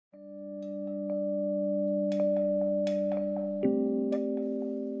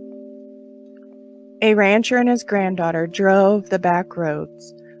A rancher and his granddaughter drove the back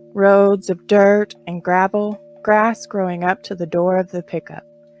roads, roads of dirt and gravel, grass growing up to the door of the pickup.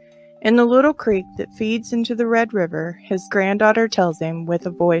 In the little creek that feeds into the Red River, his granddaughter tells him with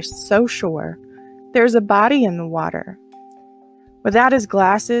a voice so sure, "There's a body in the water." Without his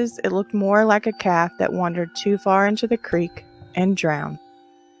glasses, it looked more like a calf that wandered too far into the creek and drowned.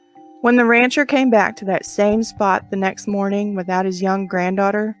 When the rancher came back to that same spot the next morning without his young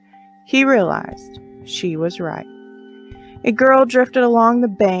granddaughter, he realized she was right. A girl drifted along the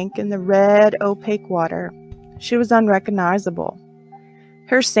bank in the red, opaque water. She was unrecognizable.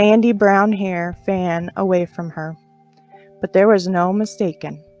 Her sandy brown hair fanned away from her. But there was no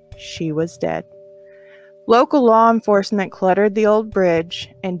mistaking. She was dead. Local law enforcement cluttered the old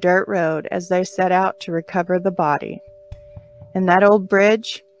bridge and dirt road as they set out to recover the body. And that old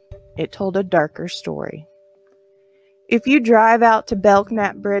bridge, it told a darker story. If you drive out to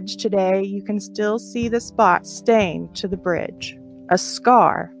Belknap Bridge today, you can still see the spot stained to the bridge, a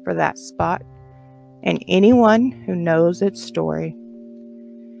scar for that spot, and anyone who knows its story.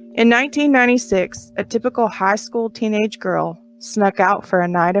 In 1996, a typical high school teenage girl snuck out for a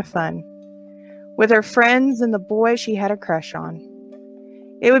night of fun with her friends and the boy she had a crush on.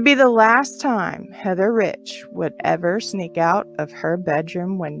 It would be the last time Heather Rich would ever sneak out of her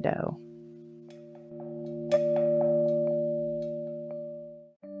bedroom window.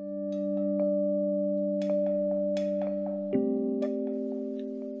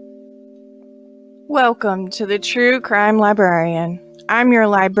 Welcome to the True Crime Librarian. I'm your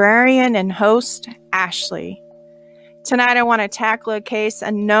librarian and host, Ashley. Tonight I want to tackle a case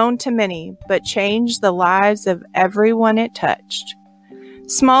unknown to many, but changed the lives of everyone it touched.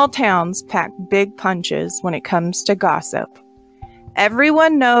 Small towns pack big punches when it comes to gossip.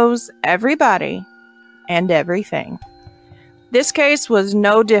 Everyone knows everybody and everything. This case was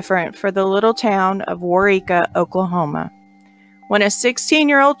no different for the little town of Waurika, Oklahoma, when a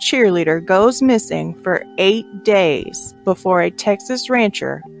 16-year-old cheerleader goes missing for 8 days before a Texas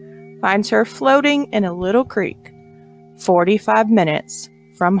rancher finds her floating in a little creek 45 minutes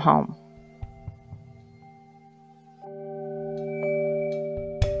from home.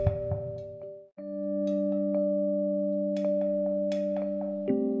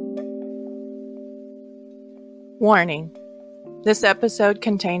 Warning: this episode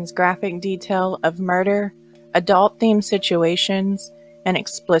contains graphic detail of murder, adult-themed situations, and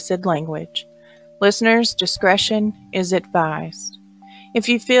explicit language. Listeners' discretion is advised. If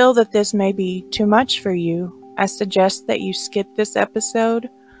you feel that this may be too much for you, I suggest that you skip this episode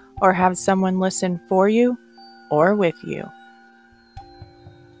or have someone listen for you or with you.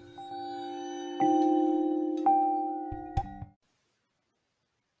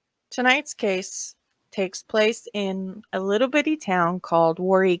 Tonight's case takes place in a little bitty town called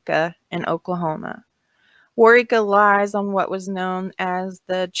Waurika in Oklahoma. Waurika lies on what was known as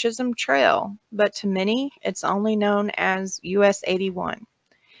the Chisholm Trail, but to many, it's only known as US 81.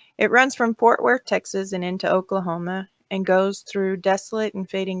 It runs from Fort Worth, Texas, and into Oklahoma, and goes through desolate and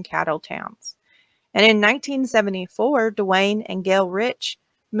fading cattle towns. And in 1974, Dwayne and Gail Rich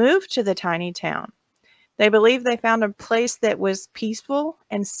moved to the tiny town. They believed they found a place that was peaceful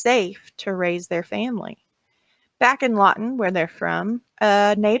and safe to raise their family. Back in Lawton, where they're from,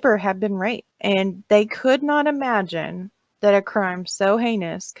 a neighbor had been raped, and they could not imagine that a crime so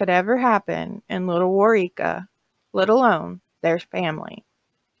heinous could ever happen in little Waurika, let alone their family.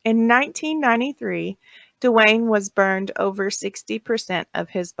 In 1993, Dwayne was burned over 60% of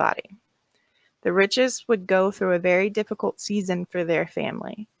his body. The Riches would go through a very difficult season for their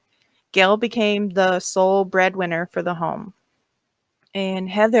family. Gail became the sole breadwinner for the home. And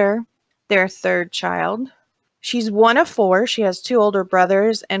Heather, their third child, she's one of four. She has two older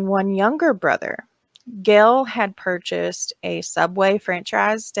brothers and one younger brother. Gail had purchased a Subway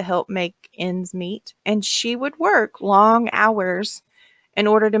franchise to help make ends meet, and she would work long hours in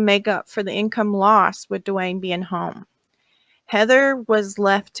order to make up for the income loss with Dwayne being home. Heather was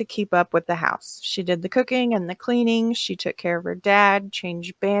left to keep up with the house. She did the cooking and the cleaning. She took care of her dad,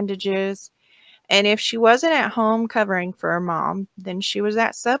 changed bandages. And if she wasn't at home covering for her mom, then she was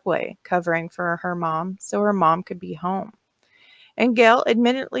at Subway covering for her mom so her mom could be home. And Gail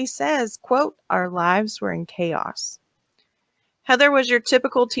admittedly says, quote, "Our lives were in chaos." Heather was your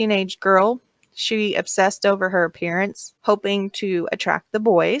typical teenage girl. She obsessed over her appearance, hoping to attract the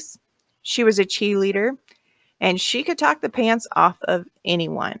boys. She was a cheerleader, and she could talk the pants off of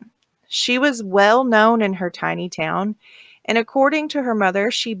anyone. She was well known in her tiny town, and according to her mother,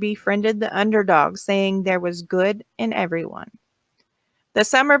 she befriended the underdog, saying there was good in everyone. The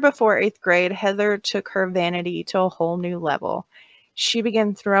summer before 8th grade, Heather took her vanity to a whole new level. She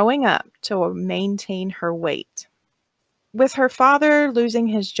began throwing up to maintain her weight. With her father losing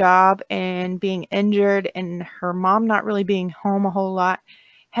his job and being injured and her mom not really being home a whole lot,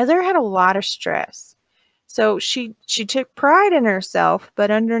 Heather had a lot of stress. So she took pride in herself, but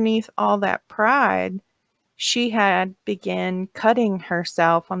underneath all that pride, she had began cutting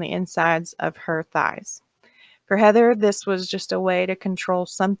herself on the insides of her thighs. For Heather, this was just a way to control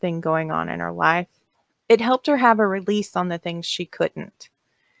something going on in her life. It helped her have a release on the things she couldn't.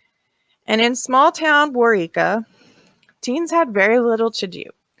 And in small town Waurika, teens had very little to do.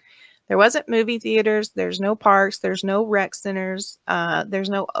 There wasn't movie theaters, there's no parks, there's no rec centers, there's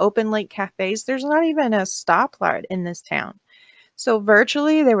no open lake cafes, there's not even a stoplight in this town. So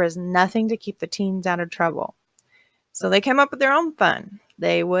virtually there was nothing to keep the teens out of trouble. So they came up with their own fun.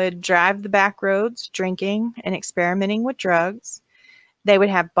 They would drive the back roads, drinking and experimenting with drugs. They would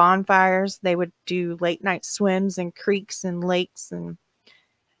have bonfires. They would do late night swims in creeks and lakes. And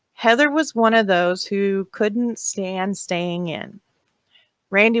Heather was one of those who couldn't stand staying in.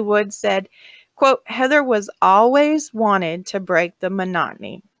 Randy Wood said, quote, Heather was always wanted to break the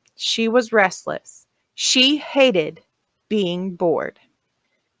monotony. She was restless. She hated being bored.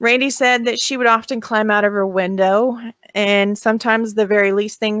 Randy said that she would often climb out of her window, and sometimes the very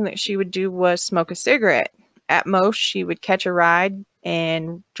least thing that she would do was smoke a cigarette. At most, she would catch a ride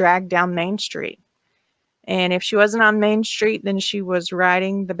and drag down Main Street. And if she wasn't on Main Street, then she was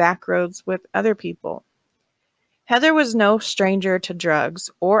riding the back roads with other people. Heather was no stranger to drugs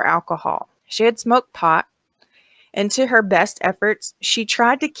or alcohol. She had smoked pot, and to her best efforts, she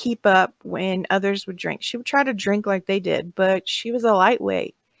tried to keep up when others would drink. She would try to drink like they did, but she was a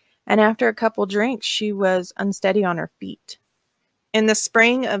lightweight. And after a couple drinks, she was unsteady on her feet. In the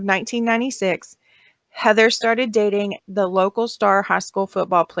spring of 1996, Heather started dating the local star high school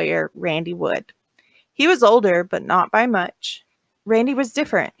football player, Randy Wood. He was older, but not by much. Randy was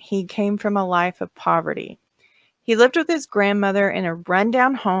different. He came from a life of poverty. He lived with his grandmother in a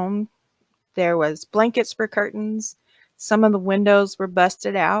rundown home. There was blankets for curtains. Some of the windows were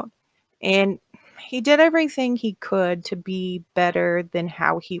busted out. And he did everything he could to be better than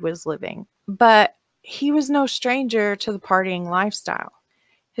how he was living. But he was no stranger to the partying lifestyle.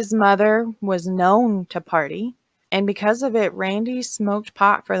 His mother was known to party, and because of it, Randy smoked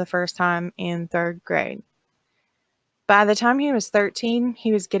pot for the first time in 3rd grade. By the time he was 13,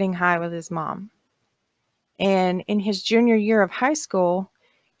 he was getting high with his mom. And in his junior year of high school,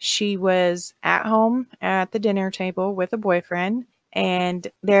 she was at home at the dinner table with a boyfriend, and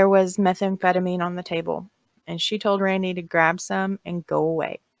there was methamphetamine on the table. And she told Randy to grab some and go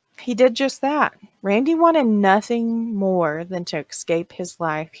away. He did just that. Randy wanted nothing more than to escape his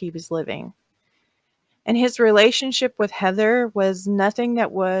life he was living. And his relationship with Heather was nothing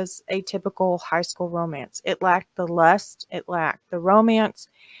that was a typical high school romance. It lacked the lust, it lacked the romance.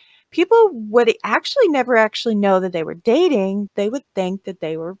 People would actually never know that they were dating. They would think that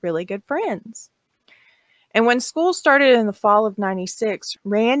they were really good friends. And when school started in the fall of 96,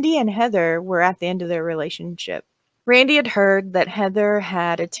 Randy and Heather were at the end of their relationship. Randy had heard that Heather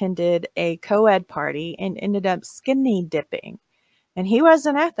had attended a co-ed party and ended up skinny dipping. And he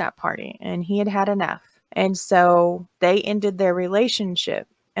wasn't at that party, and he had had enough. And so they ended their relationship.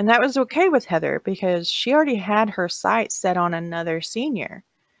 And that was okay with Heather because she already had her sights set on another senior,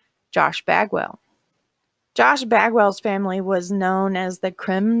 Josh Bagwell. Josh Bagwell's family was known as the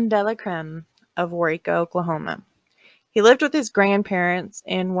creme de la creme of Waurika, Oklahoma. He lived with his grandparents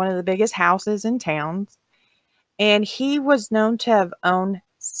in one of the biggest houses in town, and he was known to have owned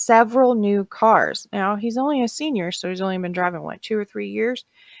several new cars. Now, he's only a senior, so he's only been driving, 2 or 3 years?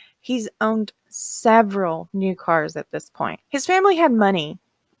 He's owned several new cars at this point. His family had money,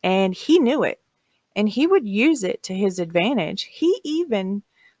 and he knew it, and he would use it to his advantage. He even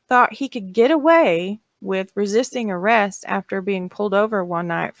thought he could get away with resisting arrest after being pulled over one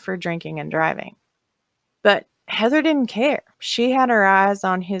night for drinking and driving. But Heather didn't care. She had her eyes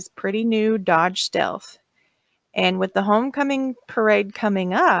on his pretty new Dodge Stealth. And with the homecoming parade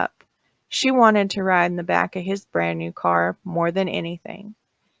coming up, she wanted to ride in the back of his brand new car more than anything.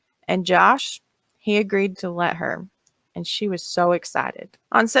 And Josh, he agreed to let her. And she was so excited.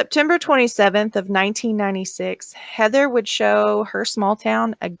 On September 27th of 1996, Heather would show her small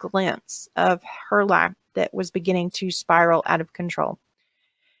town a glimpse of her life that was beginning to spiral out of control.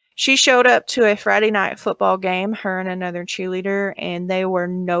 She showed up to a Friday night football game, her and another cheerleader, and they were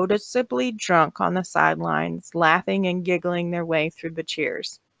noticeably drunk on the sidelines, laughing and giggling their way through the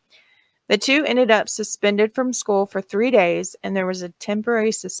cheers. The two ended up suspended from school for 3 days, and there was a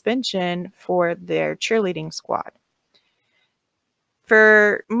temporary suspension for their cheerleading squad.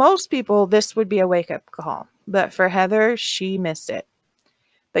 For most people, this would be a wake-up call, but for Heather, she missed it.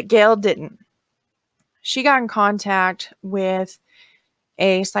 But Gail didn't. She got in contact with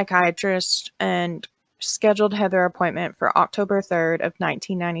a psychiatrist and scheduled Heather appointment for October 3rd of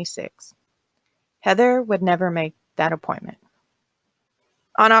 1996. Heather would never make that appointment.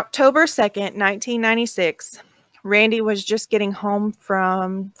 On October 2nd, 1996, Randy was just getting home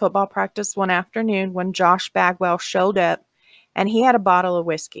from football practice one afternoon when Josh Bagwell showed up, and he had a bottle of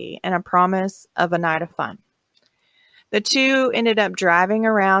whiskey and a promise of a night of fun. The two ended up driving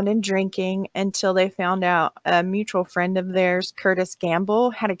around and drinking until they found out a mutual friend of theirs, Curtis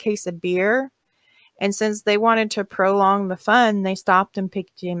Gamble, had a case of beer, and since they wanted to prolong the fun, they stopped and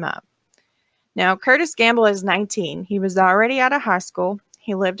picked him up. Now, Curtis Gamble is 19. He was already out of high school.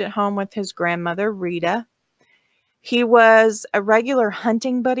 He lived at home with his grandmother, Rita. He was a regular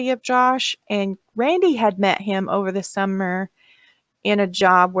hunting buddy of Josh, and Randy had met him over the summer in a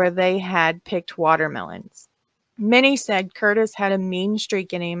job where they had picked watermelons. Many said Curtis had a mean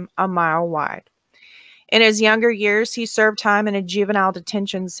streak in him a mile wide. In his younger years, he served time in a juvenile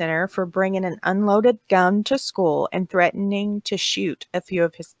detention center for bringing an unloaded gun to school and threatening to shoot a few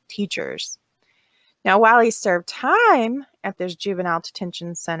of his teachers. Now, while he served time at this juvenile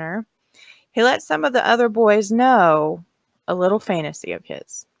detention center, he let some of the other boys know a little fantasy of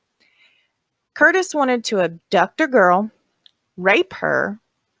his. Curtis wanted to abduct a girl, rape her,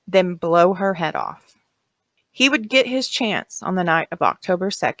 then blow her head off. He would get his chance on the night of October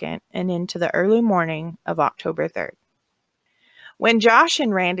 2nd and into the early morning of October 3rd. When Josh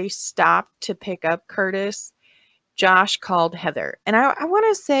and Randy stopped to pick up Curtis, Josh called Heather. And I want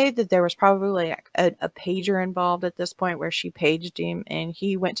to say that there was probably like a pager involved at this point where she paged him, and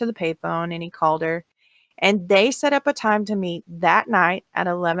he went to the payphone and he called her. And they set up a time to meet that night at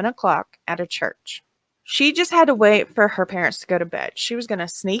 11 o'clock at a church. She just had to wait for her parents to go to bed. She was going to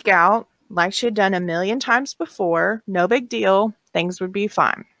sneak out like she had done a million times before. No big deal. Things would be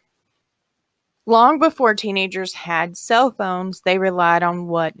fine. Long before teenagers had cell phones, they relied on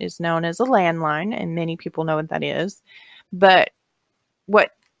what is known as a landline, and many people know what that is. But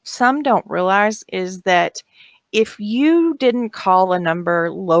what some don't realize is that if you didn't call a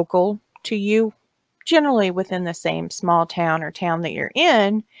number local to you, generally within the same small town or town that you're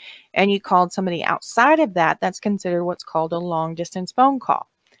in, and you called somebody outside of that, that's considered what's called a long-distance phone call.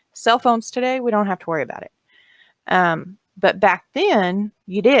 Cell phones today, we don't have to worry about it. But back then,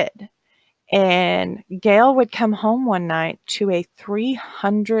 you did. And Gail would come home one night to a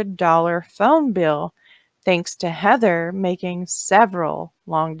 $300 phone bill thanks to Heather making several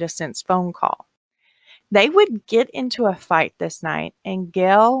long-distance phone calls. They would get into a fight this night, and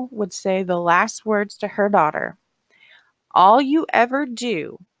Gail would say the last words to her daughter, "All you ever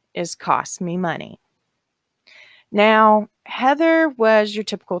do is cost me money." Now, Heather was your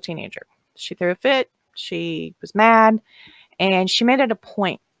typical teenager. She threw a fit, she was mad, and she made it a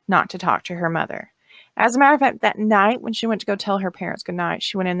point not to talk to her mother. As a matter of fact, that night when she went to go tell her parents goodnight,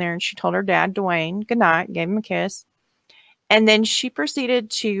 she went in there and she told her dad, Dwayne, goodnight, gave him a kiss. And then she proceeded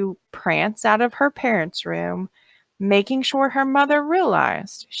to prance out of her parents' room, making sure her mother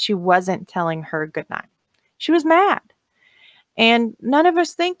realized she wasn't telling her goodnight. She was mad. And none of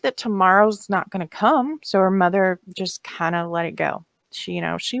us think that tomorrow's not going to come. So her mother just kind of let it go. She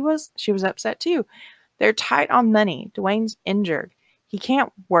was upset too. They're tight on money. Dwayne's injured. He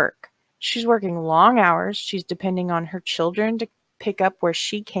can't work. She's working long hours. She's depending on her children to pick up where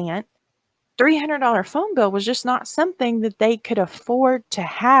she can't. $300 phone bill was just not something that they could afford to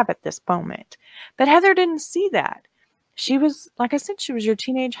have at this moment. But Heather didn't see that. She was, like I said, she was your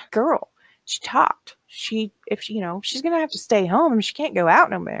teenage girl. She talked. If she's going to have to stay home, she can't go out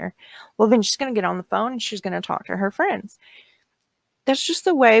nowhere. Well, then she's going to get on the phone and she's going to talk to her friends. That's just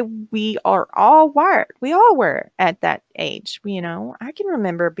the way we are all wired. We all were at that age. I can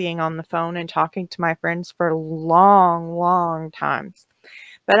remember being on the phone and talking to my friends for long, long times.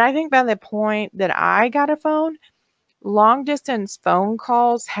 But I think by the point that I got a phone, long distance phone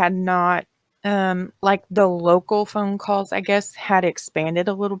calls had not, like the local phone calls, I guess, had expanded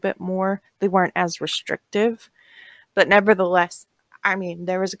a little bit more. They weren't as restrictive. But nevertheless,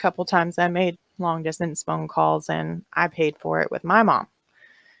 there was a couple times I made long distance phone calls and I paid for it with my mom.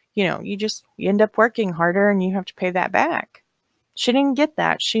 You end up working harder and you have to pay that back. She didn't get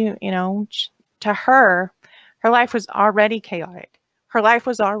that. To her life was already chaotic. Her life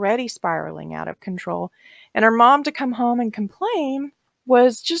was already spiraling out of control. And her mom to come home and complain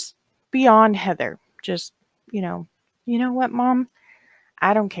was just beyond Heather. Just, you know what, Mom?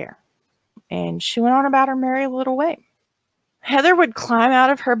 I don't care. And she went on about her merry little way. Heather would climb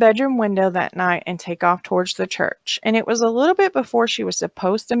out of her bedroom window that night and take off towards the church. And it was a little bit before she was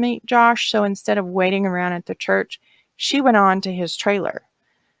supposed to meet Josh, so instead of waiting around at the church, she went on to his trailer.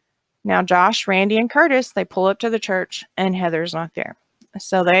 Now, Josh, Randy, and Curtis, they pull up to the church, and Heather's not there.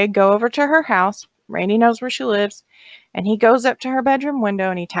 So they go over to her house. Randy knows where she lives, and he goes up to her bedroom window,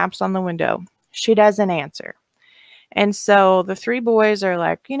 and he taps on the window. She doesn't answer. And so the three boys are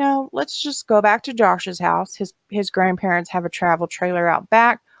like, let's just go back to Josh's house. His grandparents have a travel trailer out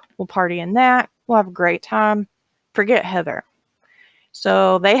back. We'll party in that. We'll have a great time. Forget Heather.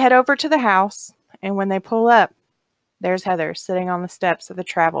 So they head over to the house, and when they pull up, there's Heather sitting on the steps of the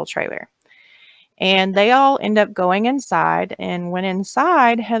travel trailer. And they all end up going inside, and when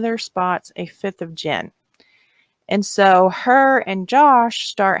inside, Heather spots a fifth of gin. And so her and Josh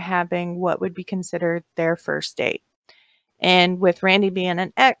start having what would be considered their first date. And with Randy being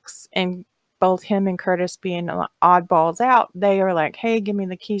an ex and both him and Curtis being oddballs out, they are like, hey, give me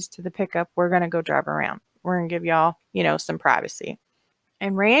the keys to the pickup. We're going to go drive around. We're going to give y'all, some privacy.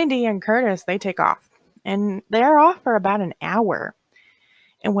 And Randy and Curtis, they take off. And they're off for about an hour.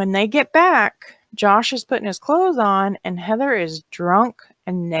 And when they get back, Josh is putting his clothes on and Heather is drunk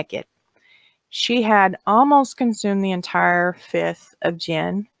and naked. She had almost consumed the entire fifth of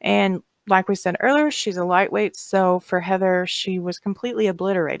gin. And like we said earlier, she's a lightweight, so for Heather, she was completely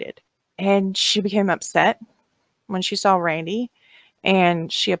obliterated. And she became upset when she saw Randy,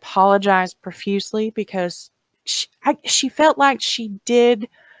 and she apologized profusely because she felt like she did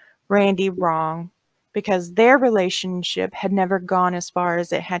Randy wrong because their relationship had never gone as far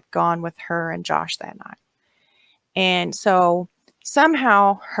as it had gone with her and Josh that night. And so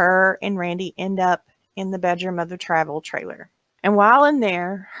somehow her and Randy end up in the bedroom of the travel trailer. And while in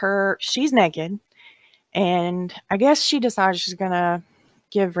there, she's naked, and I guess she decides she's going to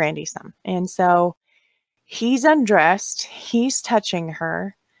give Randy some. And so he's undressed, he's touching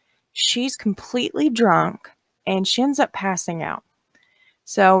her, she's completely drunk, and she ends up passing out.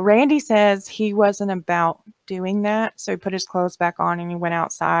 So Randy says he wasn't about doing that, so he put his clothes back on and he went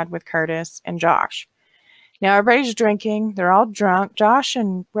outside with Curtis and Josh. Now everybody's drinking, they're all drunk. Josh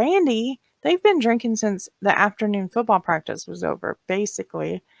and Randy, they've been drinking since the afternoon football practice was over,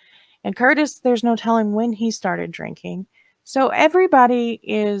 basically. And Curtis, there's no telling when he started drinking. So everybody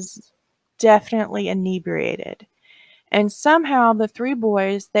is definitely inebriated. And somehow the three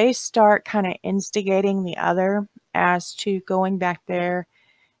boys, they start kind of instigating the other as to going back there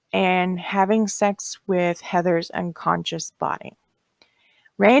and having sex with Heather's unconscious body.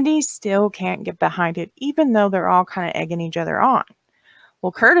 Randy still can't get behind it, even though they're all kind of egging each other on.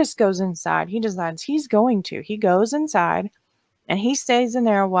 Well, Curtis goes inside. He decides he's going to. He goes inside, and he stays in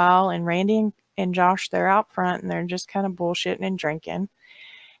there a while, and Randy and Josh, they're out front, and they're just kind of bullshitting and drinking.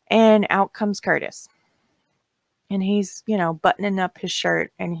 And out comes Curtis. And he's, buttoning up his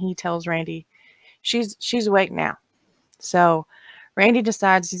shirt, and he tells Randy, she's awake now. So Randy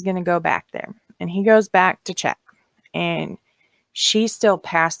decides he's going to go back there, and he goes back to check. And she's still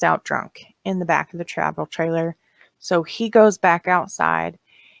passed out drunk in the back of the travel trailer. So he goes back outside,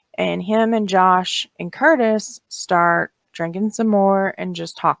 and him and Josh and Curtis start drinking some more and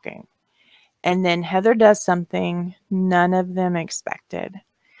just talking. And then Heather does something none of them expected.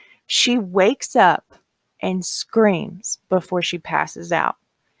 She wakes up and screams before she passes out.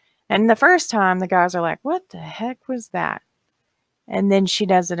 And the first time, the guys are like, what the heck was that? And then she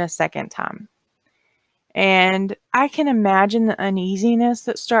does it a second time. And I can imagine the uneasiness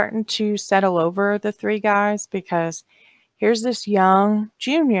that's starting to settle over the three guys, because here's this young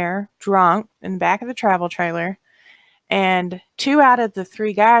junior drunk in the back of the travel trailer, and 2 out of the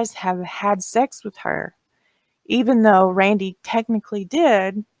 3 guys have had sex with her. Even though Randy technically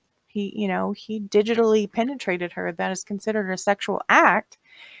did, he digitally penetrated her. That is considered a sexual act,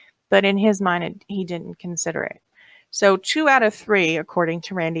 but in his mind, he didn't consider it. So 2 out of 3, according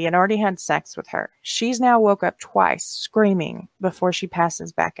to Randy, had already had sex with her. She's now woke up twice, screaming before she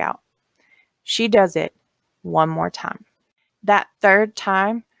passes back out. She does it one more time. That third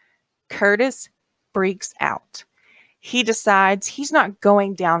time, Curtis freaks out. He decides he's not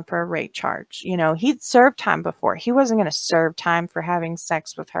going down for a rape charge. He'd served time before. He wasn't going to serve time for having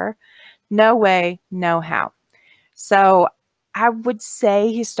sex with her. No way, no how. So I would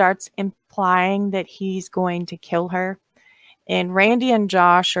say he starts implying that he's going to kill her. And Randy and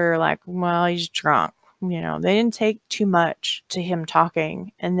Josh are like, well, he's drunk. They didn't take too much to him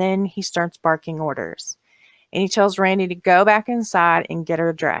talking. And then he starts barking orders. And he tells Randy to go back inside and get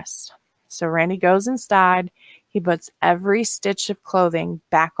her dressed. So Randy goes inside. He puts every stitch of clothing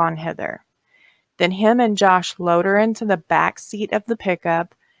back on Heather. Then him and Josh load her into the back seat of the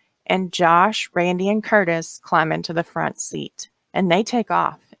pickup, And Josh, Randy, and Curtis climb into the front seat, and they take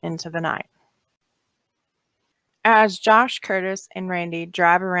off into the night. As Josh, Curtis, and Randy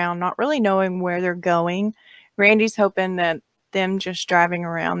drive around, not really knowing where they're going, Randy's hoping that them just driving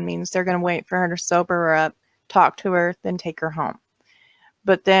around means they're going to wait for her to sober her up, talk to her, then take her home.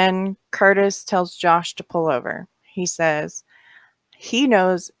 But then Curtis tells Josh to pull over. He says he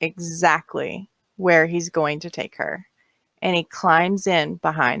knows exactly where he's going to take her, and he climbs in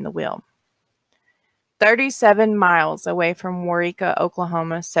behind the wheel. 37 miles away from Waurika,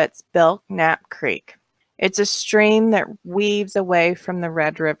 Oklahoma, sits Belknap Creek. It's a stream that weaves away from the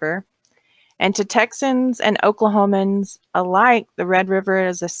Red River. And to Texans and Oklahomans alike, the Red River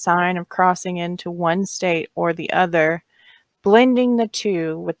is a sign of crossing into one state or the other, blending the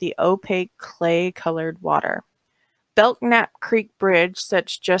two with the opaque clay-colored water. Belknap Creek Bridge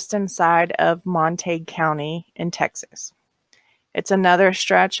sits just inside of Montague County in Texas. It's another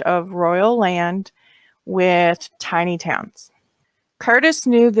stretch of royal land with tiny towns. Curtis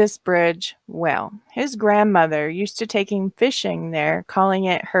knew this bridge well. His grandmother used to take him fishing there, calling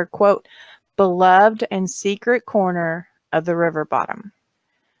it her, quote, beloved and secret corner of the river bottom.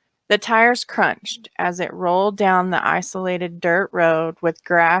 The tires crunched as it rolled down the isolated dirt road with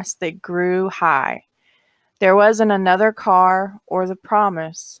grass that grew high. There wasn't another car or the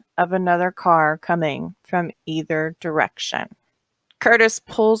promise of another car coming from either direction. Curtis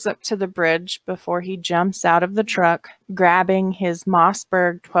pulls up to the bridge before he jumps out of the truck, grabbing his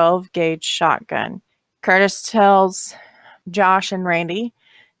Mossberg 12-gauge shotgun. Curtis tells Josh and Randy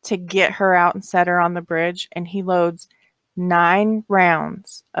to get her out and set her on the bridge, and he loads 9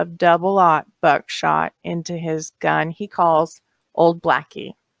 rounds of double-aught buckshot into his gun he calls Old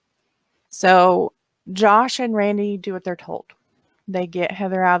Blackie. So Josh and Randy do what they're told. They get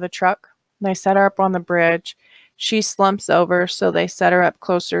Heather out of the truck. They set her up on the bridge. She slumps over, so they set her up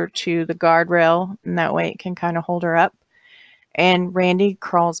closer to the guardrail, and that way it can kind of hold her up. And Randy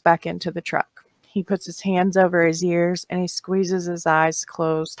crawls back into the truck. He puts his hands over his ears, and he squeezes his eyes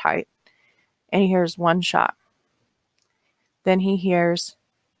closed tight. And he hears 1 shot. Then he hears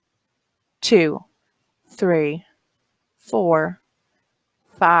 2, 3, 4,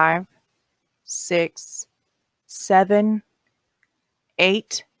 5, 6, 7,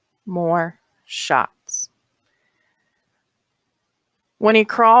 8 more shots. When he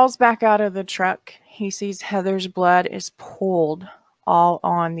crawls back out of the truck, he sees Heather's blood is pooled all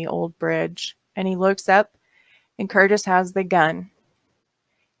on the old bridge, and he looks up, and Curtis has the gun.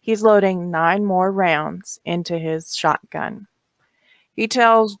 He's loading 9 more rounds into his shotgun. He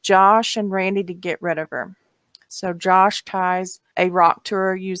tells Josh and Randy to get rid of her. So Josh ties a rock to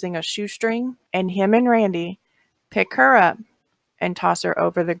her using a shoestring, and him and Randy pick her up and toss her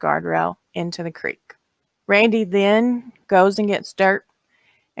over the guardrail into the creek. Randy then goes and gets dirt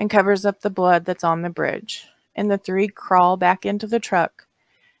and covers up the blood that's on the bridge, and the 3 crawl back into the truck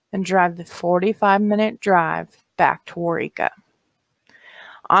and drive the 45-minute drive back to Waurika.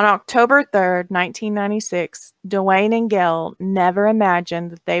 On October 3rd, 1996, Dwayne and Gail never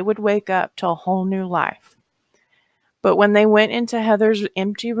imagined that they would wake up to a whole new life. But when they went into Heather's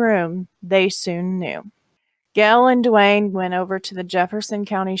empty room, they soon knew. Gail and Dwayne went over to the Jefferson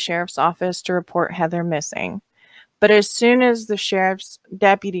County Sheriff's Office to report Heather missing. But as soon as the sheriff's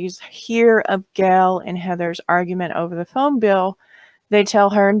deputies hear of Gail and Heather's argument over the phone bill, they tell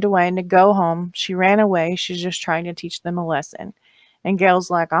her and Dwayne to go home. She ran away. She's just trying to teach them a lesson. And Gail's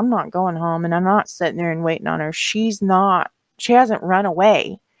like, I'm not going home, and I'm not sitting there and waiting on her. She hasn't run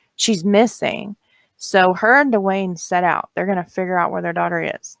away. She's missing. So her and Dwayne set out. They're going to figure out where their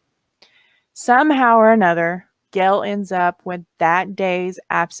daughter is. Somehow or another, Gail ends up with that day's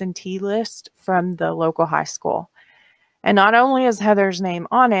absentee list from the local high school. And not only is Heather's name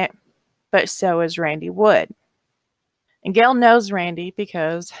on it, but so is Randy Wood. And Gail knows Randy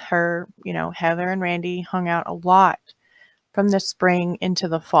because Heather and Randy hung out a lot from the spring into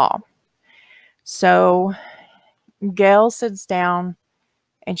the fall. So Gail sits down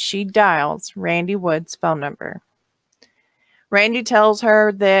and she dials Randy Wood's phone number. Randy tells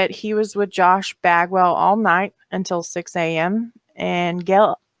her that he was with Josh Bagwell all night until 6 a.m. And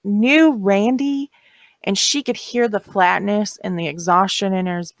Gail knew Randy, and she could hear the flatness and the exhaustion in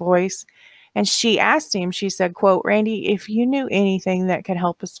his voice. And she asked him, she said, quote, Randy, if you knew anything that could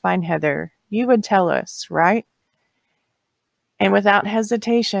help us find Heather, you would tell us, right? And without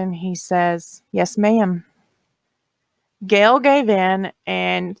hesitation, he says, yes, ma'am. Gail gave in,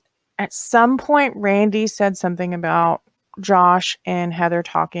 and at some point, Randy said something about Josh and Heather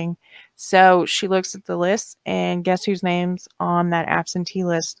talking. So she looks at the list, and guess whose name's on that absentee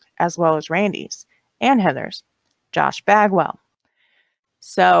list as well as Randy's and Heather's? Josh Bagwell.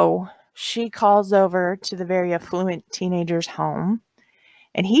 So she calls over to the very affluent teenager's home.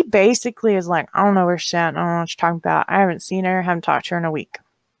 And he basically is like, I don't know where she's at. I don't know what you're talking about. I haven't seen her. Haven't talked to her in a week.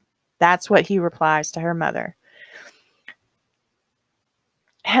 That's what he replies to her mother.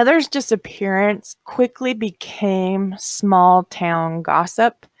 Heather's disappearance quickly became small town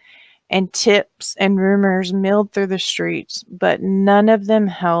gossip, and tips and rumors milled through the streets, but none of them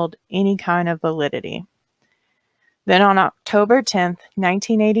held any kind of validity. Then on October 10th,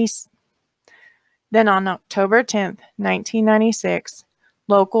 1996,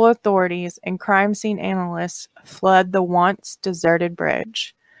 local authorities and crime scene analysts flood the once deserted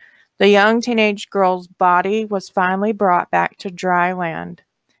bridge. The young teenage girl's body was finally brought back to dry land.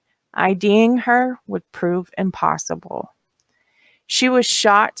 IDing her would prove impossible. She was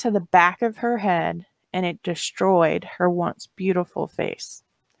shot to the back of her head, and it destroyed her once beautiful face.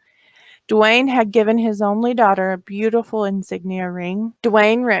 Dwayne had given his only daughter a beautiful insignia ring.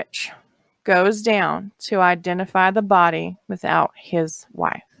 Dwayne Rich goes down to identify the body without his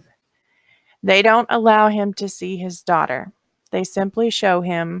wife. They don't allow him to see his daughter. They simply show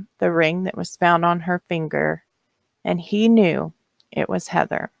him the ring that was found on her finger, and he knew it was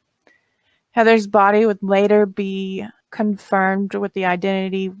Heather. Heather's body would later be confirmed with the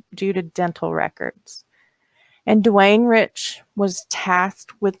identity due to dental records. And Dwayne Rich was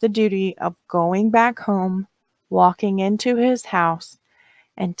tasked with the duty of going back home, walking into his house,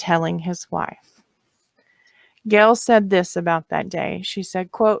 and telling his wife. Gail said this about that day. She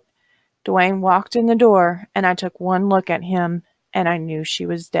said, quote, Dwayne walked in the door, and I took one look at him, and I knew she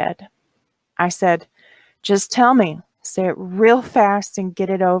was dead. I said, just tell me. Say it real fast and get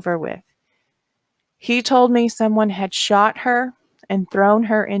it over with. He told me someone had shot her and thrown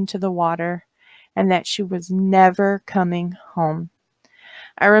her into the water, and that she was never coming home.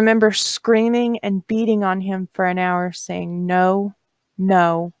 I remember screaming and beating on him for an hour, saying no,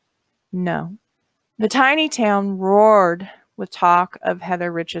 no, no. The tiny town roared with talk of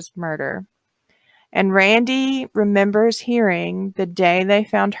Heather Rich's murder. And Randy remembers hearing the day they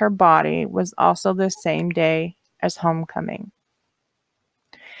found her body was also the same day as homecoming.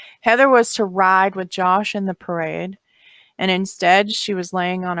 Heather was to ride with Josh in the parade, and instead she was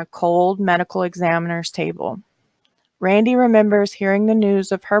laying on a cold medical examiner's table. Randy remembers hearing the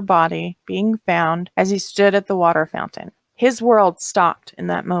news of her body being found as he stood at the water fountain. His world stopped in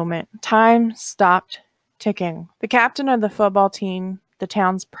that moment. Time stopped ticking. The captain of the football team, the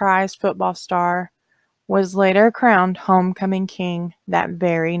town's prized football star, was later crowned homecoming king that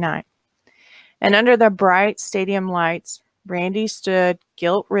very night. And under the bright stadium lights, Randy stood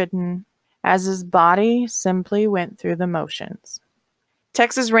guilt-ridden as his body simply went through the motions.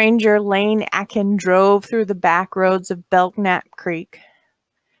 Texas Ranger Lane Akin drove through the back roads of Belknap Creek.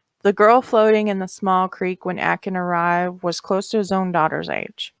 The girl floating in the small creek when Akin arrived was close to his own daughter's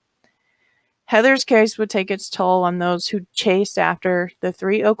age. Heather's case would take its toll on those who chased after the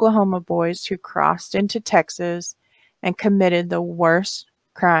 3 Oklahoma boys who crossed into Texas and committed the worst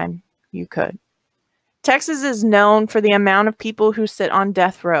crime you could. Texas is known for the amount of people who sit on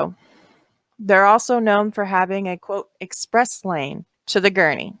death row. They're also known for having a, quote, express lane to the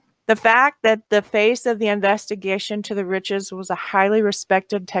gurney. The fact that the face of the investigation to the Riches was a highly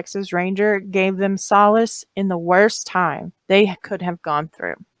respected Texas Ranger gave them solace in the worst time they could have gone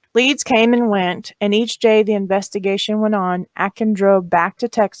through. Leads came and went, and each day the investigation went on, Akin drove back to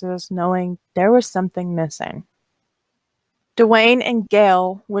Texas knowing there was something missing. Dwayne and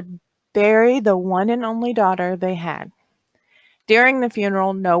Gail would bury the one and only daughter they had. During the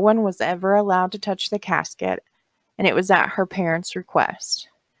funeral, no one was ever allowed to touch the casket, and it was at her parents' request.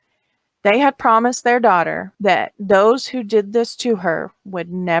 They had promised their daughter that those who did this to her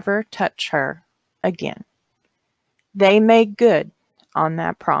would never touch her again. They made good on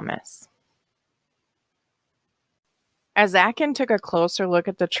that promise. As Akin took a closer look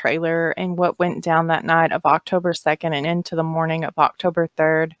at the trailer and what went down that night of October 2nd and into the morning of October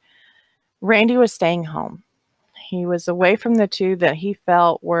 3rd, Randy was staying home. He was away from the two that he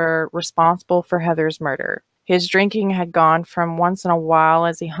felt were responsible for Heather's murder. His drinking had gone from once in a while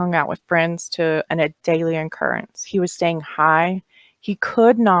as he hung out with friends to a daily occurrence. He was staying high. He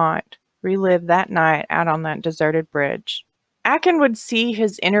could not relive that night out on that deserted bridge. Akin would see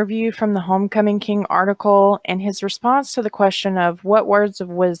his interview from the Homecoming King article and his response to the question of what words of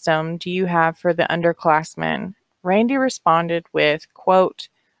wisdom do you have for the underclassmen. Randy responded with, quote,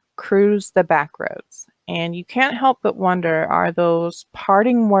 cruise the back roads. And you can't help but wonder, are those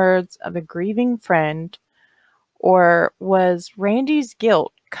parting words of a grieving friend, or was Randy's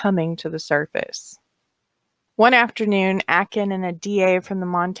guilt coming to the surface? One afternoon, Akin and a DA from the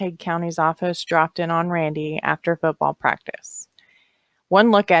Montague County's office dropped in on Randy after football practice. One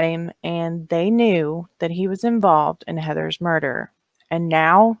look at him and they knew that he was involved in Heather's murder. And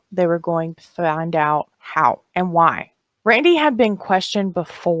now they were going to find out how and why. Randy had been questioned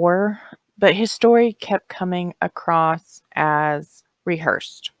before, but his story kept coming across as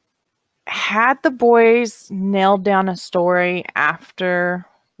rehearsed. Had the boys nailed down a story after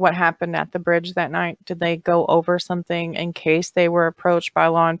what happened at the bridge that night? Did they go over something in case they were approached by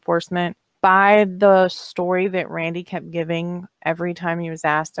law enforcement? By the story that Randy kept giving every time he was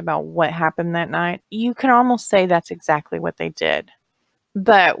asked about what happened that night, you can almost say that's exactly what they did.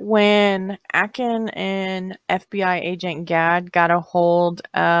 But when Akin and FBI agent Gadd got a hold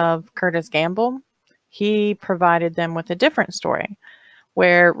of Curtis Gamble, he provided them with a different story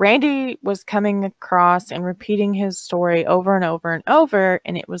where Randy was coming across and repeating his story over and over and over,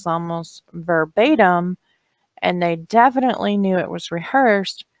 and it was almost verbatim, and they definitely knew it was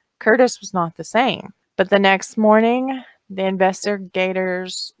rehearsed. Curtis was not the same. But the next morning, the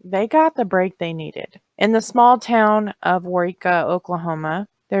investigators, they got the break they needed. In the small town of Waurika, Oklahoma,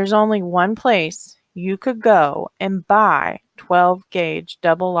 there's only one place you could go and buy 12-gauge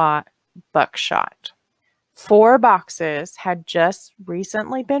double-aught buckshot. 4 boxes had just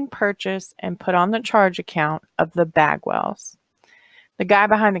recently been purchased and put on the charge account of the Bagwells. The guy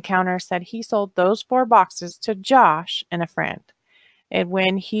behind the counter said he sold those 4 boxes to Josh and a friend. And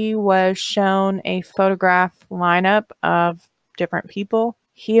when he was shown a photograph lineup of different people,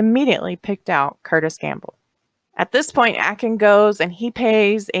 he immediately picked out Curtis Gamble. At this point, Akin goes and he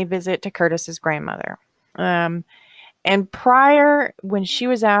pays a visit to Curtis's grandmother. And prior, when she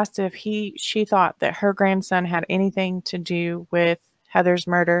was asked if she thought that her grandson had anything to do with Heather's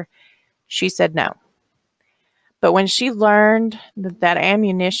murder, she said no. But when she learned that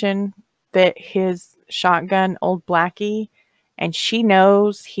ammunition fit his shotgun, Old Blackie, and she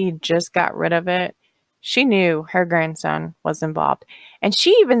knows he just got rid of it, she knew her grandson was involved. And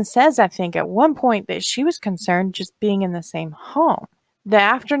she even says, I think, at one point that she was concerned just being in the same home. The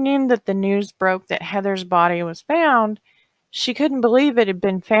afternoon that the news broke that Heather's body was found, she couldn't believe it had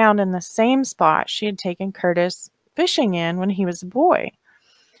been found in the same spot she had taken Curtis fishing in when he was a boy.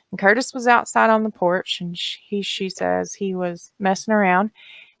 And Curtis was outside on the porch, and she says he was messing around.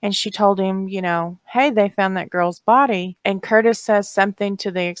 And she told him, hey, they found that girl's body. And Curtis says something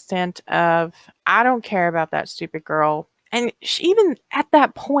to the extent of, I don't care about that stupid girl. And even at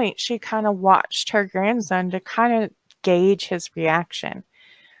that point, she kind of watched her grandson to kind of gauge his reaction.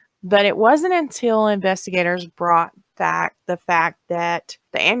 But it wasn't until investigators brought back the fact that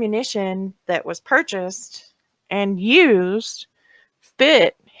the ammunition that was purchased and used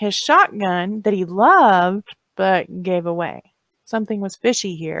fit his shotgun that he loved but gave away. Something was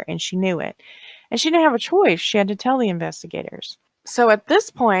fishy here, and she knew it. And she didn't have a choice. She had to tell the investigators. So at this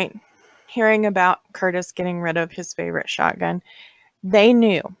point, hearing about Curtis getting rid of his favorite shotgun, they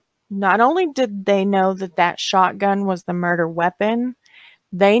knew. Not only did they know that that shotgun was the murder weapon,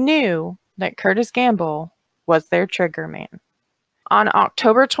 they knew that Curtis Gamble was their trigger man. On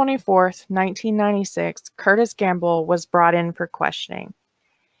October 24th, 1996, Curtis Gamble was brought in for questioning.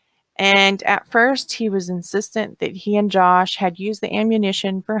 And at first, he was insistent that he and Josh had used the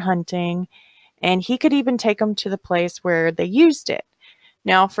ammunition for hunting, and he could even take them to the place where they used it.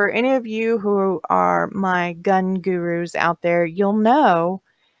 Now, for any of you who are my gun gurus out there, you'll know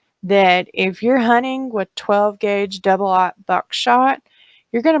that if you're hunting with 12-gauge double-aught buckshot,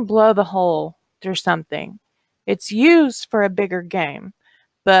 you're going to blow the hole through something. It's used for a bigger game,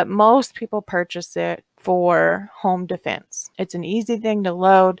 but most people purchase it for home defense. It's an easy thing to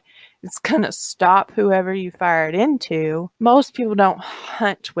load. It's going to stop whoever you fire it into. Most people don't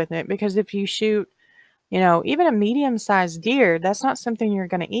hunt with it because if you shoot, even a medium-sized deer, that's not something you're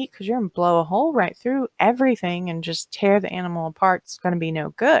going to eat because you're going to blow a hole right through everything and just tear the animal apart. It's going to be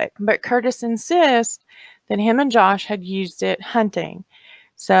no good. But Curtis insists that him and Josh had used it hunting.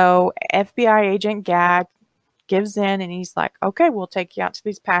 So FBI agent Gadd gives in and he's like, okay, we'll take you out to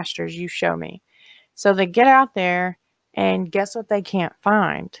these pastures. You show me. So they get out there and guess what they can't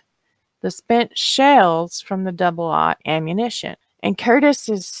find? The spent shells from the double-aught ammunition. And Curtis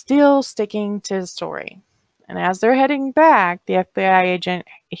is still sticking to his story. And as they're heading back, the FBI agent,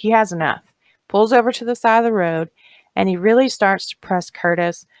 he has enough. Pulls over to the side of the road, and he really starts to press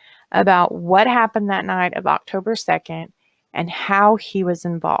Curtis about what happened that night of October 2nd and how he was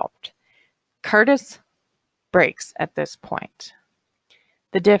involved. Curtis breaks at this point.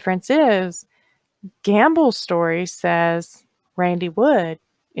 The difference is, Gamble's story says Randy Wood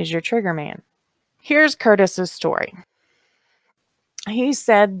is your trigger man. Here's Curtis's story. He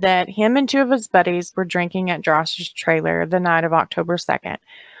said that him and 2 of his buddies were drinking at Josh's trailer the night of October 2nd.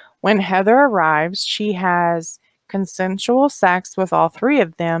 When Heather arrives, she has consensual sex with all three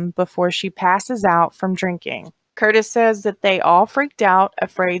of them before she passes out from drinking. Curtis says that they all freaked out,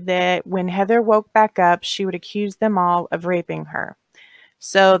 afraid that when Heather woke back up, she would accuse them all of raping her.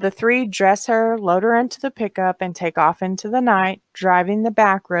 So the three dress her, load her into the pickup, and take off into the night, driving the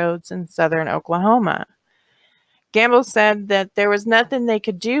back roads in southern Oklahoma. Gamble said that there was nothing they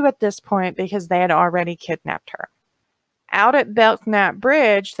could do at this point because they had already kidnapped her. Out at Belknap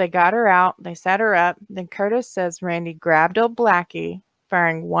Bridge, they got her out, they set her up. Then Curtis says Randy grabbed old Blackie,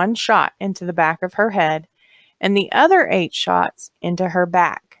 firing one shot into the back of her head and the other 8 shots into her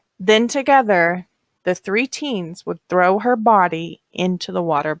back. Then together, the 3 teens would throw her body into the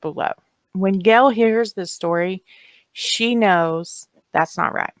water below. When Gail hears this story, she knows that's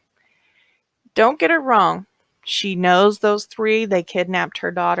not right. Don't get it wrong. She knows those 3, they kidnapped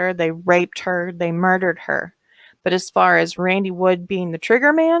her daughter, they raped her, they murdered her. But as far as Randy Wood being the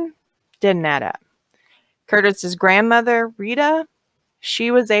trigger man, didn't add up. Curtis's grandmother, Rita,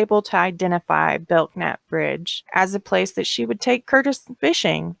 she was able to identify Belknap Bridge as a place that she would take Curtis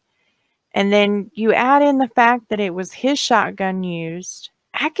fishing. And then you add in the fact that it was his shotgun used.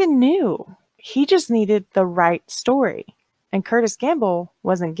 Akin knew. He just needed the right story. And Curtis Gamble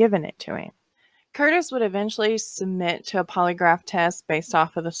wasn't giving it to him. Curtis would eventually submit to a polygraph test based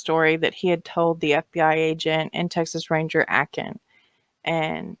off of the story that he had told the FBI agent and Texas Ranger Akin.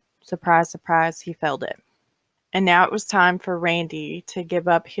 And surprise, surprise, he failed it. And now it was time for Randy to give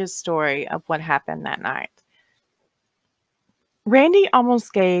up his story of what happened that night. Randy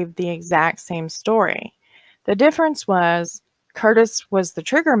almost gave the exact same story. The difference was Curtis was the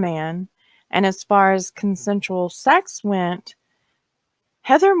trigger man, and as far as consensual sex went,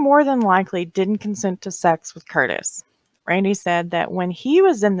 Heather more than likely didn't consent to sex with Curtis. Randy said that when he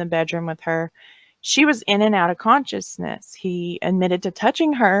was in the bedroom with her, she was in and out of consciousness. He admitted to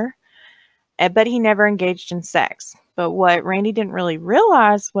touching her, but he never engaged in sex. But what Randy didn't really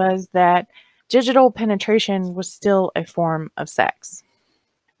realize was that digital penetration was still a form of sex.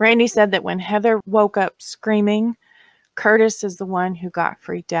 Randy said that when Heather woke up screaming, Curtis is the one who got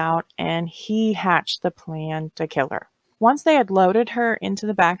freaked out, and he hatched the plan to kill her. Once they had loaded her into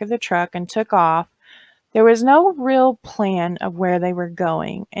the back of the truck and took off, there was no real plan of where they were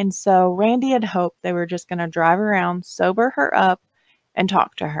going, and so Randy had hoped they were just going to drive around, sober her up, and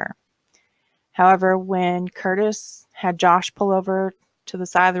talk to her. However, when Curtis had Josh pull over to the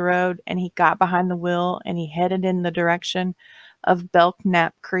side of the road and he got behind the wheel and he headed in the direction of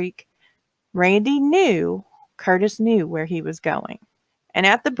Belknap Creek, Curtis knew where he was going. And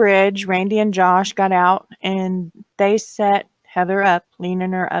at the bridge, Randy and Josh got out and they set Heather up,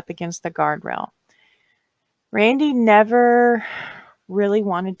 leaning her up against the guardrail. Randy never really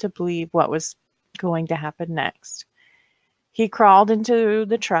wanted to believe what was going to happen next. He crawled into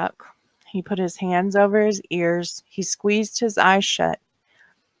the truck. He put his hands over his ears. He squeezed his eyes shut.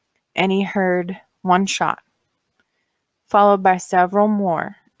 And he heard one shot, followed by several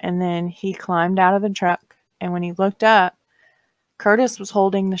more. And then he climbed out of the truck. And when he looked up, Curtis was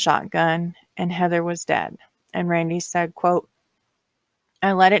holding the shotgun and Heather was dead. And Randy said, quote,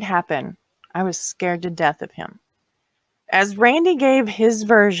 "I let it happen. I was scared to death of him." As Randy gave his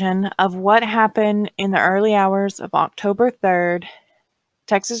version of what happened in the early hours of October 3rd,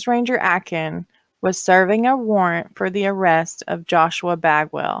 Texas Ranger Akin was serving a warrant for the arrest of Joshua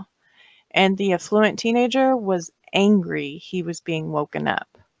Bagwell, and the affluent teenager was angry he was being woken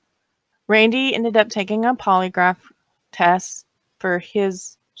up. Randy ended up taking a polygraph test for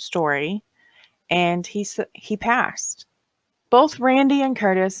his story, and he passed. Both Randy and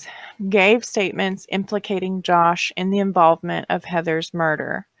Curtis gave statements implicating Josh in the involvement of Heather's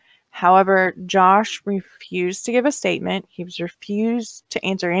murder. However, Josh refused to give a statement. He was refused to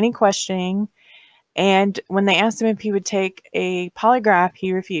answer any questioning. And when they asked him if he would take a polygraph,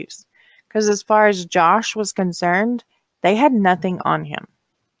 he refused. Because as far as Josh was concerned, they had nothing on him.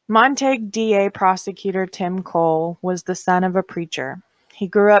 Montague DA prosecutor Tim Cole was the son of a preacher. He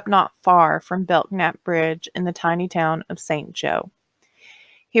grew up not far from Belknap Bridge in the tiny town of St. Joe.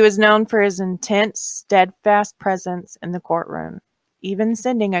 He was known for his intense, steadfast presence in the courtroom, even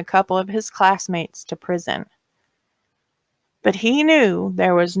sending a couple of his classmates to prison. But he knew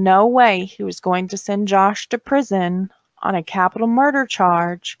there was no way he was going to send Josh to prison on a capital murder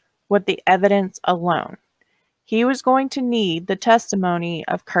charge with the evidence alone. He was going to need the testimony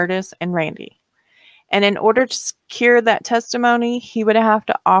of Curtis and Randy. And in order to secure that testimony, he would have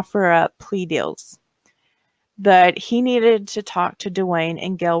to offer up plea deals. But he needed to talk to Dwayne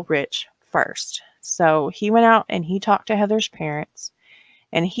and Gail Rich first. So he went out and he talked to Heather's parents.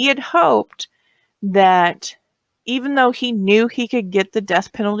 And he had hoped that even though he knew he could get the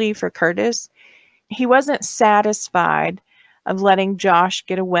death penalty for Curtis, He wasn't satisfied of letting Josh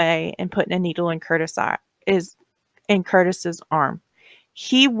get away and putting a needle in Curtis's arm.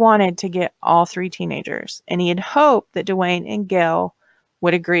 He wanted to get all three teenagers, and he had hoped that Dwayne and Gail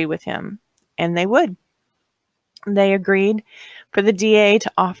would agree with him, and they would. They agreed for the DA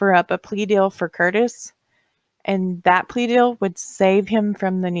to offer up a plea deal for Curtis, and that plea deal would save him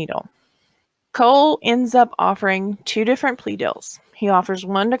from the needle. Cole ends up offering two different plea deals. He offers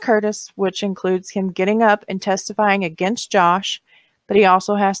one to Curtis, which includes him getting up and testifying against Josh, but he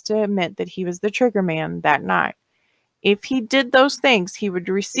also has to admit that he was the trigger man that night. If he did those things, he would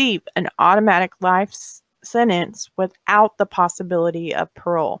receive an automatic life sentence without the possibility of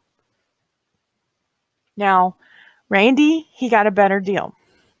parole. Now, Randy, he got a better deal.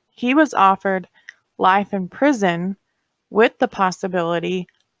 He was offered life in prison with the possibility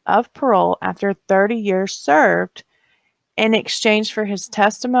of parole after 30 years served in exchange for his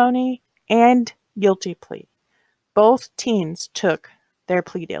testimony and guilty plea. Both teens took their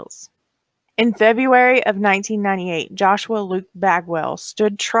plea deals. In February of 1998, Joshua Luke Bagwell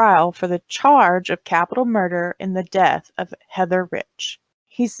stood trial for the charge of capital murder in the death of Heather Rich.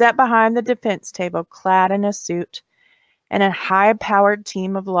 He sat behind the defense table clad in a suit and a high-powered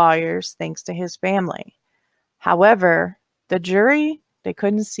team of lawyers thanks to his family. However, the jury, they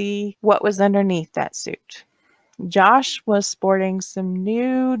couldn't see what was underneath that suit. Josh was sporting some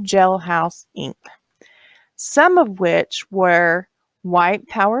new jailhouse ink, some of which were white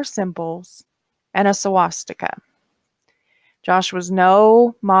power symbols and a swastika. Josh was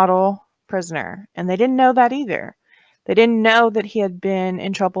no model prisoner, and they didn't know that either. They didn't know that he had been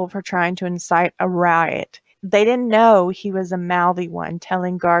in trouble for trying to incite a riot. They didn't know he was a mouthy one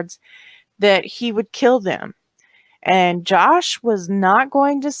telling guards that he would kill them. And Josh was not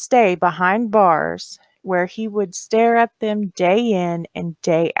going to stay behind bars where he would stare at them day in and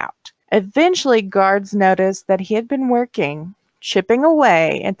day out. Eventually, guards noticed that he had been working, chipping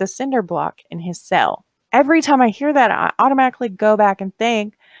away at the cinder block in his cell. Every time I hear that, I automatically go back and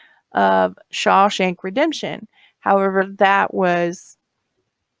think of Shawshank Redemption. However, that was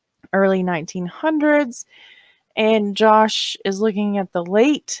early 1900s, and Josh is looking at the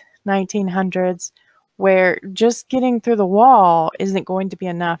late 1900s, where just getting through the wall isn't going to be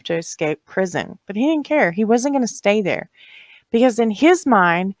enough to escape prison. But he didn't care. He wasn't going to stay there, because in his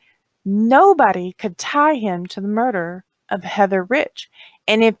mind, nobody could tie him to the murder of Heather Rich.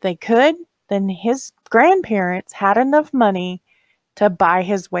 And if they could, then his grandparents had enough money to buy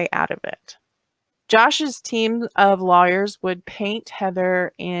his way out of it. Josh's team of lawyers would paint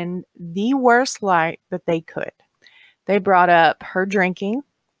Heather in the worst light that they could. They brought up her drinking.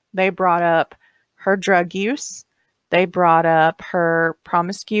 They brought up her drug use. They brought up her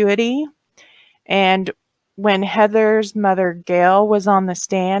promiscuity. And when Heather's mother, Gail, was on the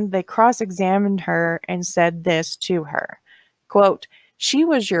stand, they cross-examined her and said this to her. Quote, "She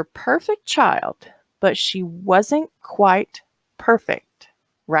was your perfect child, but she wasn't quite perfect,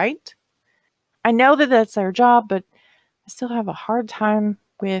 right?" I know that that's their job, but I still have a hard time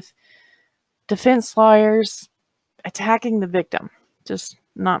with defense lawyers attacking the victim. Just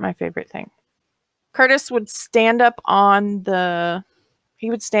not my favorite thing. Curtis would stand up in the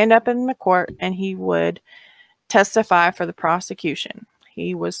court, and he would testify for the prosecution.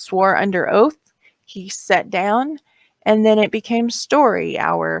 He was swore under oath. He sat down, and then it became story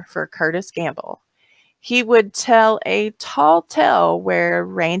hour for Curtis Gamble. He would tell a tall tale where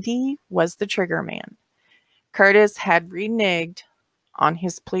Randy was the trigger man. Curtis had reneged on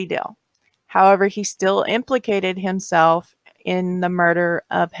his plea deal. However, he still implicated himself in the murder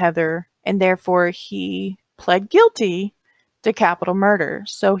of Heather, and therefore he pled guilty to capital murder.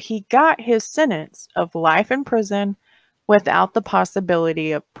 So he got his sentence of life in prison without the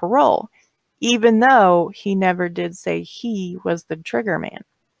possibility of parole, even though he never did say he was the trigger man.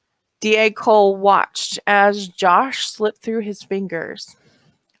 D.A. Cole watched as Josh slipped through his fingers.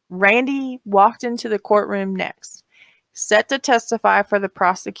 Randy walked into the courtroom next, set to testify for the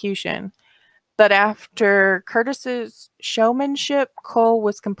prosecution. But after Curtis's showmanship, Cole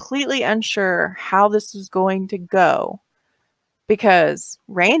was completely unsure how this was going to go because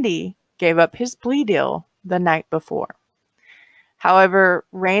Randy gave up his plea deal the night before. However,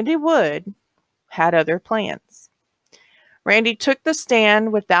 Randy Wood had other plans. Randy took the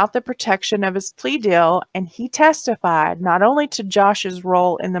stand without the protection of his plea deal, and he testified not only to Josh's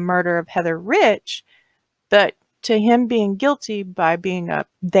role in the murder of Heather Rich, but to him being guilty by being up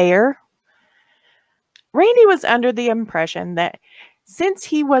there. Randy was under the impression that since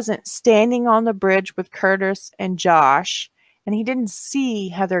he wasn't standing on the bridge with Curtis and Josh, and he didn't see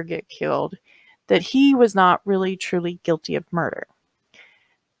Heather get killed, that he was not really truly guilty of murder.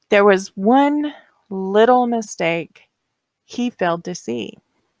 There was one little mistake he failed to see.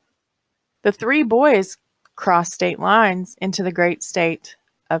 The three boys crossed state lines into the great state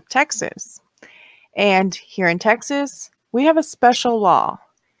of Texas. And here in Texas, we have a special law,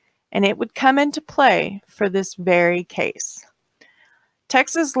 and it would come into play for this very case.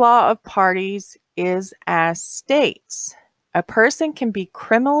 Texas law of parties is as states. A person can be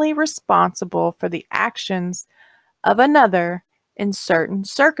criminally responsible for the actions of another in certain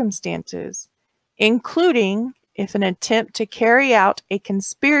circumstances, including if an attempt to carry out a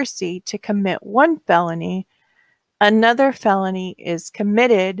conspiracy to commit one felony, another felony is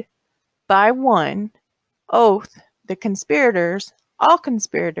committed by one oath. The conspirators, all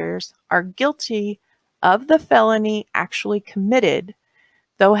conspirators, are guilty of the felony actually committed,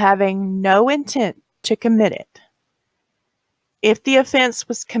 though having no intent to commit it. If the offense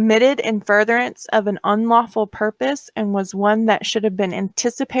was committed in furtherance of an unlawful purpose and was one that should have been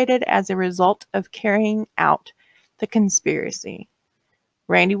anticipated as a result of carrying out the conspiracy.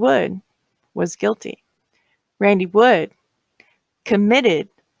 Randy Wood was guilty. Randy Wood committed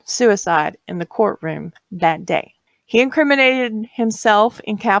suicide in the courtroom that day. He incriminated himself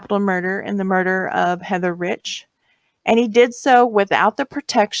in capital murder in the murder of Heather Rich, and he did so without the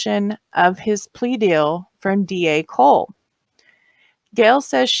protection of his plea deal from D.A. Cole. Gail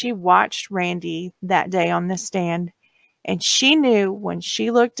says she watched Randy that day on the stand, and she knew when she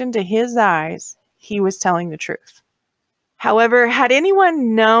looked into his eyes, he was telling the truth. However, had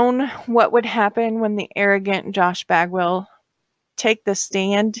anyone known what would happen when the arrogant Josh Bagwell take the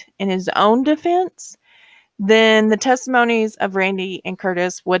stand in his own defense, then the testimonies of Randy and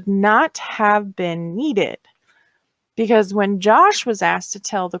Curtis would not have been needed. Because when Josh was asked to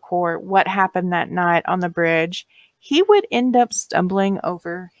tell the court what happened that night on the bridge, he would end up stumbling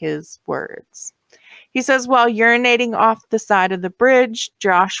over his words. He says while urinating off the side of the bridge,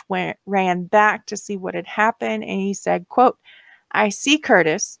 Josh ran back to see what had happened, and he said, quote, I see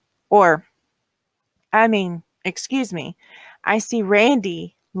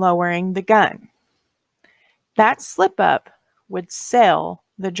Randy lowering the gun. That slip-up would sell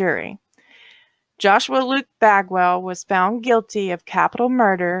the jury. Joshua Luke Bagwell was found guilty of capital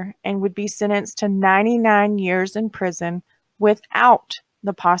murder and would be sentenced to 99 years in prison without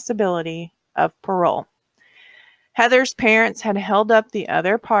the possibility of parole. Heather's parents had held up the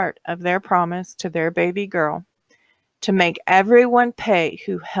other part of their promise to their baby girl to make everyone pay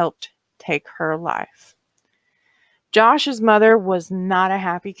who helped take her life. Josh's mother was not a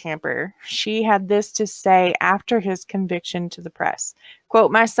happy camper. She had this to say after his conviction to the press.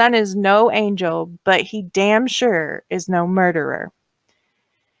 Quote, my son is no angel, but he damn sure is no murderer.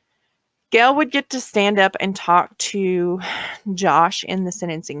 Gail would get to stand up and talk to Josh in the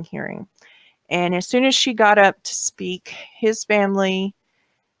sentencing hearing. And as soon as she got up to speak, his family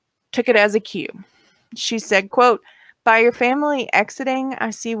took it as a cue. She said, quote, by your family exiting, I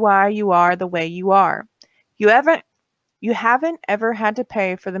see why you are the way you are. You haven't ever had to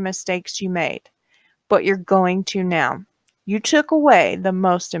pay for the mistakes you made, but you're going to now. You took away the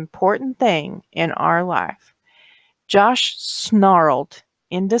most important thing in our life. Josh snarled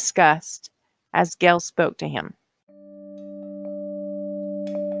in disgust as Gail spoke to him.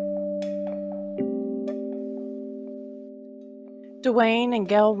 Dwayne and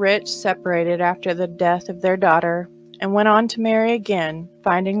Gail Rich separated after the death of their daughter and went on to marry again,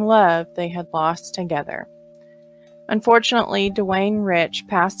 finding love they had lost together. Unfortunately, Dwayne Rich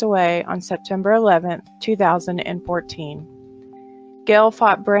passed away on September 11, 2014. Gail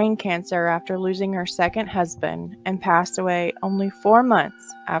fought brain cancer after losing her second husband and passed away only 4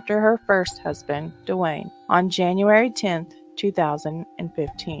 months after her first husband, Dwayne, on January 10,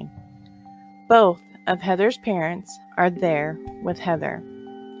 2015. Both of Heather's parents are there with Heather.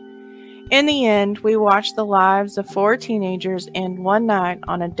 In the end, we watched the lives of 4 teenagers end one night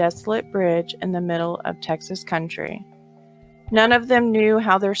on a desolate bridge in the middle of Texas country. None of them knew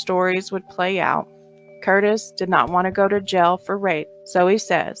how their stories would play out. Curtis did not want to go to jail for rape, so he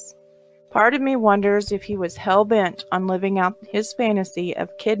says, part of me wonders if he was hell-bent on living out his fantasy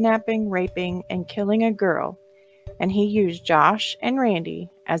of kidnapping, raping, and killing a girl, and he used Josh and Randy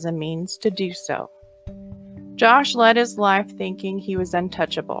as a means to do so. Josh led his life thinking he was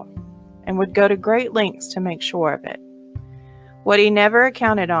untouchable and would go to great lengths to make sure of it. What he never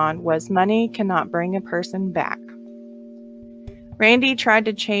accounted on was money cannot bring a person back. Randy tried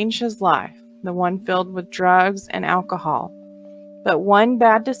to change his life, the one filled with drugs and alcohol, but one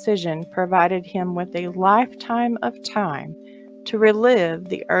bad decision provided him with a lifetime of time to relive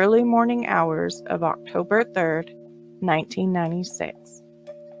the early morning hours of October 3rd, 1996.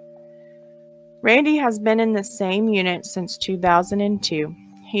 Randy has been in the same unit since 2002.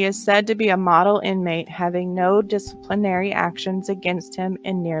 He is said to be a model inmate, having no disciplinary actions against him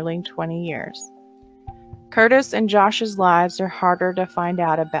in nearly 20 years. Curtis and Josh's lives are harder to find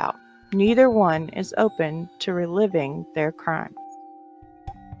out about. Neither one is open to reliving their crime.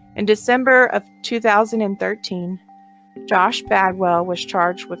 In December of 2013, Josh Bagwell was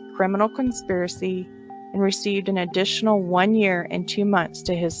charged with criminal conspiracy and received an additional 1 year and 2 months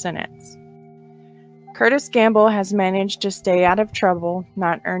to his sentence. Curtis Gamble has managed to stay out of trouble,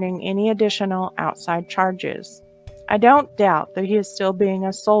 not earning any additional outside charges. I don't doubt that he is still being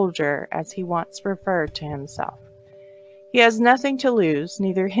a soldier, as he once referred to himself. He has nothing to lose.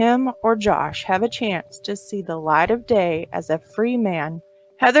 Neither him or Josh have a chance to see the light of day as a free man.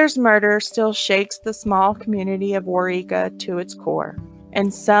 Heather's murder still shakes the small community of Waurika to its core,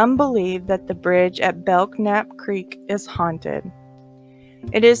 and some believe that the bridge at Belknap Creek is haunted.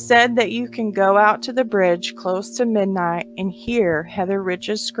 It is said that you can go out to the bridge close to midnight and hear Heather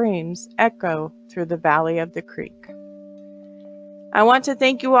Rich's screams echo through the valley of the creek. I want to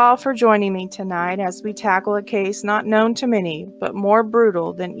thank you all for joining me tonight as we tackle a case not known to many, but more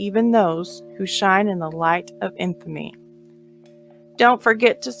brutal than even those who shine in the light of infamy. Don't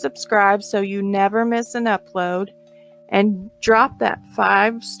forget to subscribe so you never miss an upload, and drop that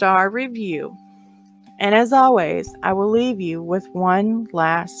 5-star review. And as always, I will leave you with one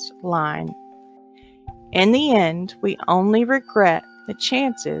last line. In the end, we only regret the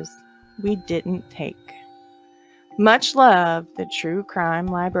chances we didn't take. Much love, the True Crime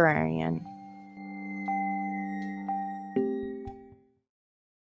Librarian.